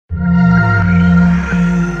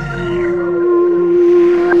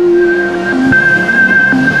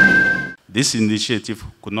This initiative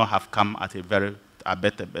could not have come at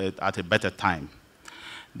a better time.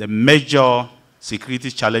 The major security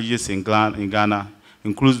challenges in Ghana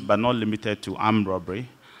include but not limited to armed robbery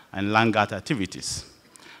and land guard activities.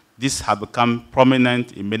 These have become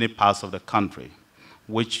prominent in many parts of the country,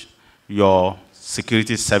 which your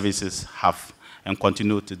security services have and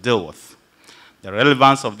continue to deal with. The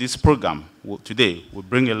relevance of this program today will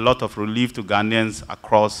bring a lot of relief to Ghanaians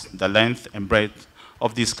across the length and breadth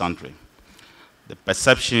of this country. The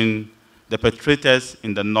perpetrators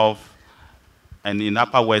in the north and in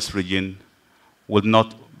Upper West region will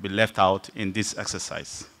not be left out in this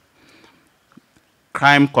exercise.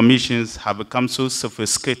 Crime commissions have become so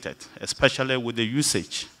sophisticated, especially with the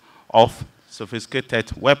usage of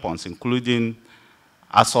sophisticated weapons, including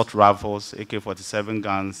assault rifles, AK-47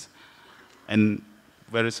 guns, and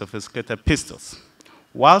very sophisticated pistols.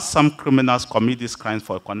 While some criminals commit these crimes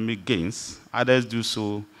for economic gains, others do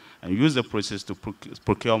so and use the process to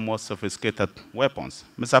procure more sophisticated weapons.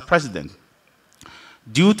 Mr. President,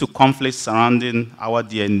 due to conflicts surrounding our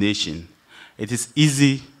dear nation, it is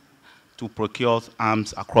easy to procure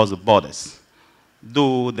arms across the borders,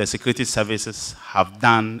 though the security services have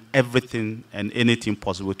done everything and anything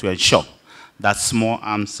possible to ensure that small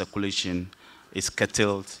arms circulation is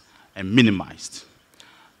curtailed and minimized.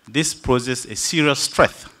 This poses a serious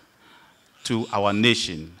threat to our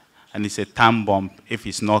nation, and it's a time bomb if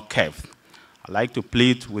it's not kept. I'd like to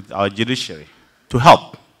plead with our judiciary to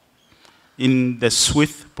help in the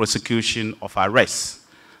swift prosecution of arrests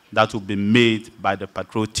that will be made by the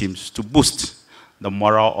patrol teams to boost the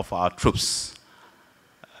morale of our troops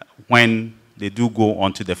when they do go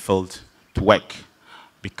onto the field to work.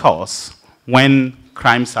 Because when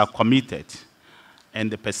crimes are committed and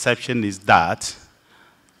the perception is that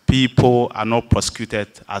people are not prosecuted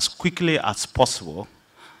as quickly as possible,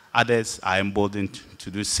 others are emboldened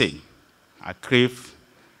to do the same. I crave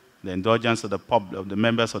the indulgence of the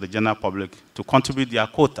members of the general public to contribute their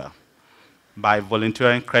quota by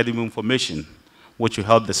volunteering credible information, which will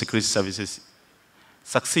help the security services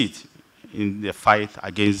succeed in the fight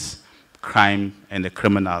against crime and the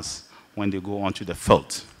criminals when they go onto the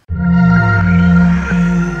field.